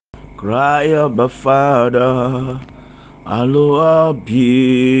Cry, Abba Father, hallowed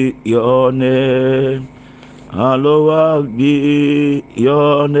be your name. Hallowed be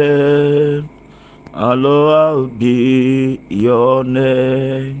your name. Hallowed be your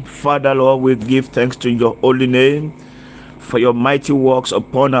name. Father, Lord, we give thanks to your holy name for your mighty works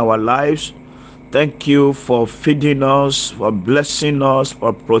upon our lives. Thank you for feeding us, for blessing us,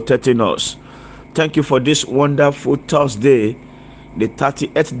 for protecting us. Thank you for this wonderful Thursday, the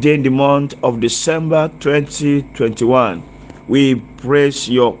 38th day in the month of December 2021. We praise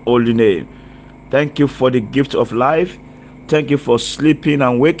your holy name. Thank you for the gift of life. Thank you for sleeping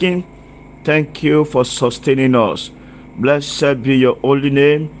and waking. Thank you for sustaining us. Blessed be your holy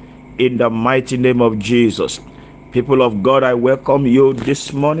name in the mighty name of Jesus. People of God, I welcome you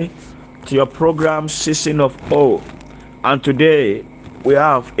this morning to your program, Season of Hope. And today we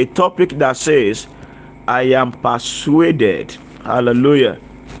have a topic that says, I am persuaded. Hallelujah.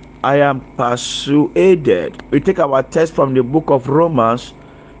 I am persuaded. We take our text from the book of Romans,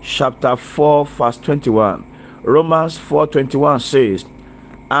 chapter 4, verse 21. Romans 4:21 says,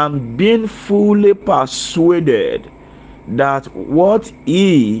 and being fully persuaded that what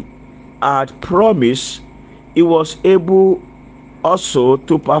he had promised, he was able also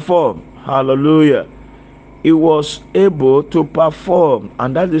to perform. Hallelujah. He was able to perform,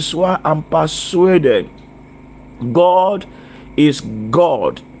 and that is why I'm persuaded. God is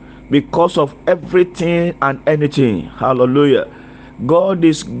God because of everything and anything. Hallelujah. God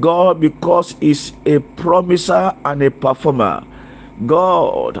is God because he's a promiser and a performer.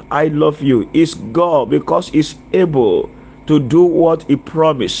 God, I love you, is God because he's able to do what he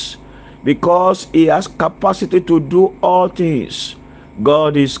promised, because he has capacity to do all things.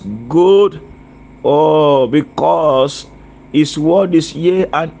 God is good, because his word is yea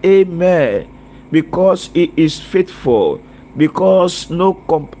and amen, because he is faithful, because no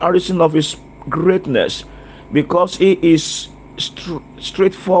comparison of his greatness, because he is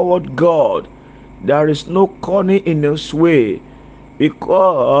straightforward God. There is no cunning in his way,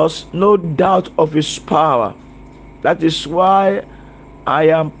 because no doubt of his power. That is why I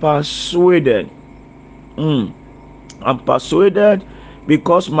am persuaded. I'm persuaded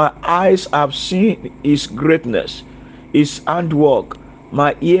because my eyes have seen his greatness, his handwork,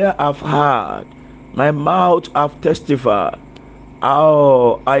 my ear have heard, my mouth have testified.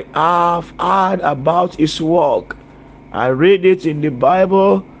 Oh, I have heard about his work. I read it in the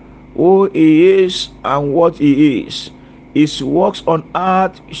Bible, who he is and what he is. His works on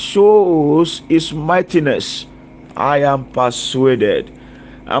earth shows his mightiness. I am persuaded.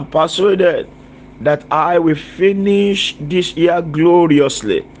 I'm persuaded that I will finish this year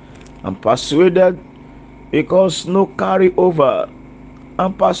gloriously. I'm persuaded because no carry over.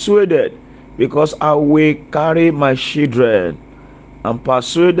 I'm persuaded because I will carry my children. I'm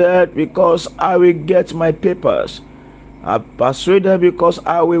persuaded because I will get my papers. I'm persuaded because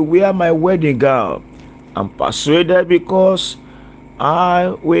I will wear my wedding gown. I'm persuaded because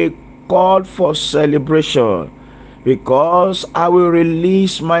I will call for celebration, because I will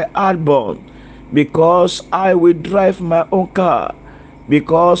release my album, because I will drive my own car,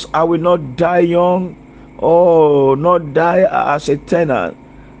 because I will not die young, not die as a tenant.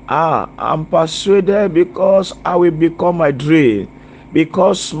 I'm persuaded because I will become my dream,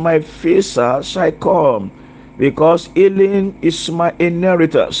 because my visa shall come, because healing is my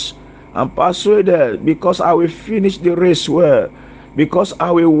inheritance. I'm persuaded because I will finish the race well, because I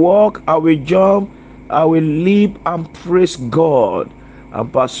will walk, I will jump, I will leap and praise God.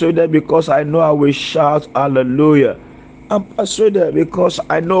 I'm persuaded because I know I will shout hallelujah. I'm persuaded because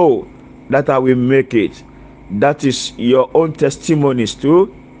I know that I will make it. That is your own testimonies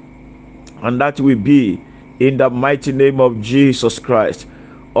too, and that will be in the mighty name of Jesus Christ.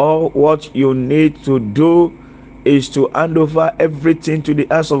 All what you need to do is to hand over everything to the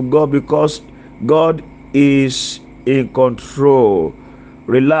hands of God, because God is in control.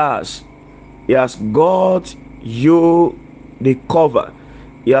 Relax. He has got you the cover.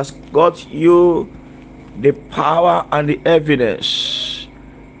 He has got you the power and the evidence.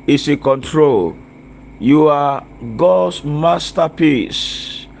 Is in control. You are God's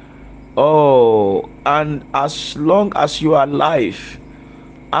masterpiece. And as long as you are alive,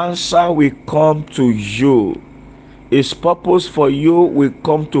 answer will come to you. His purpose for you will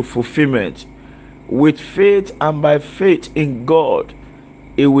come to fulfillment. With faith and by faith in God,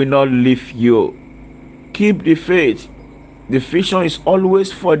 He will not leave you. Keep the faith. The vision is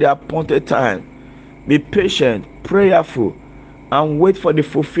always for the appointed time. Be patient, prayerful, and wait for the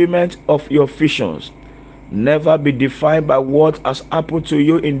fulfillment of your visions. Never be defined by what has happened to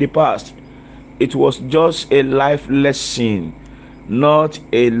you in the past. It was just a life lesson. not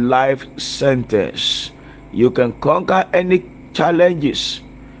a life sentence. You can conquer any challenges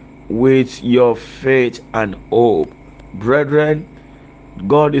with your faith and hope. Brethren,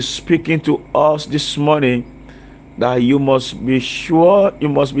 God is speaking to us this morning that you must be sure, you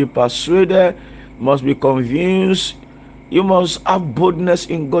must be persuaded, you must be convinced, you must have boldness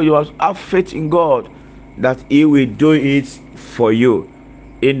in God, you must have faith in God that He will do it for you.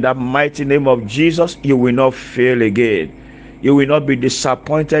 In the mighty name of Jesus, you will not fail again. You will not be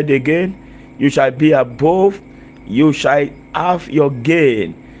disappointed again. You shall be above. You shall have your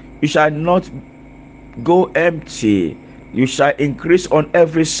gain. You shall not go empty. You shall increase on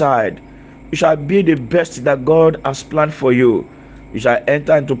every side. You shall be the best that God has planned for you. You shall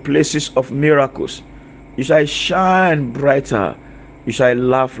enter into places of miracles. You shall shine brighter. You shall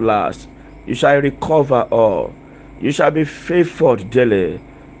laugh last. You shall recover all. You shall be favored daily.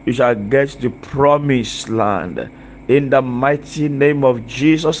 You shall get the promised land. In the mighty name of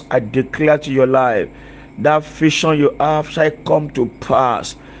Jesus, I declare to your life, that vision you have shall come to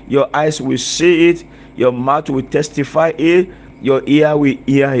pass. Your eyes will see it, your mouth will testify it, your ear will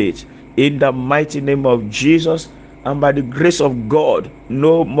hear it. In the mighty name of Jesus, and by the grace of God,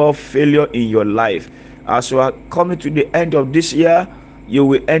 no more failure in your life. As you are coming to the end of this year, you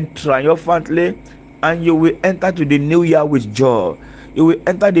will end triumphantly, and you will enter to the new year with joy. You will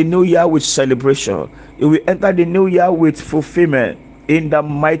enter the new year with celebration. You will enter the new year with fulfillment. In the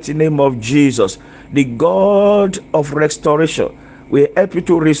mighty name of Jesus, the God of restoration will help you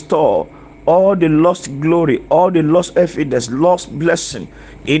to restore all the lost glory, all the lost evidence, lost blessing.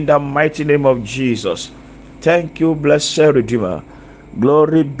 In the mighty name of Jesus. Thank you, blessed Redeemer.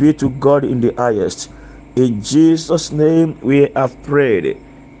 Glory be to God in the highest. In Jesus' name we have prayed.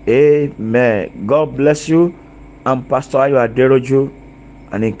 Amen. God bless you. I'm Pastor Ayo Aderoju.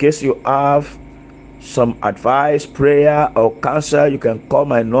 And in case you have some advice, prayer, or counsel, you can call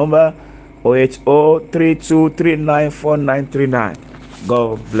my number 080-3239-4939.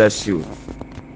 God bless you.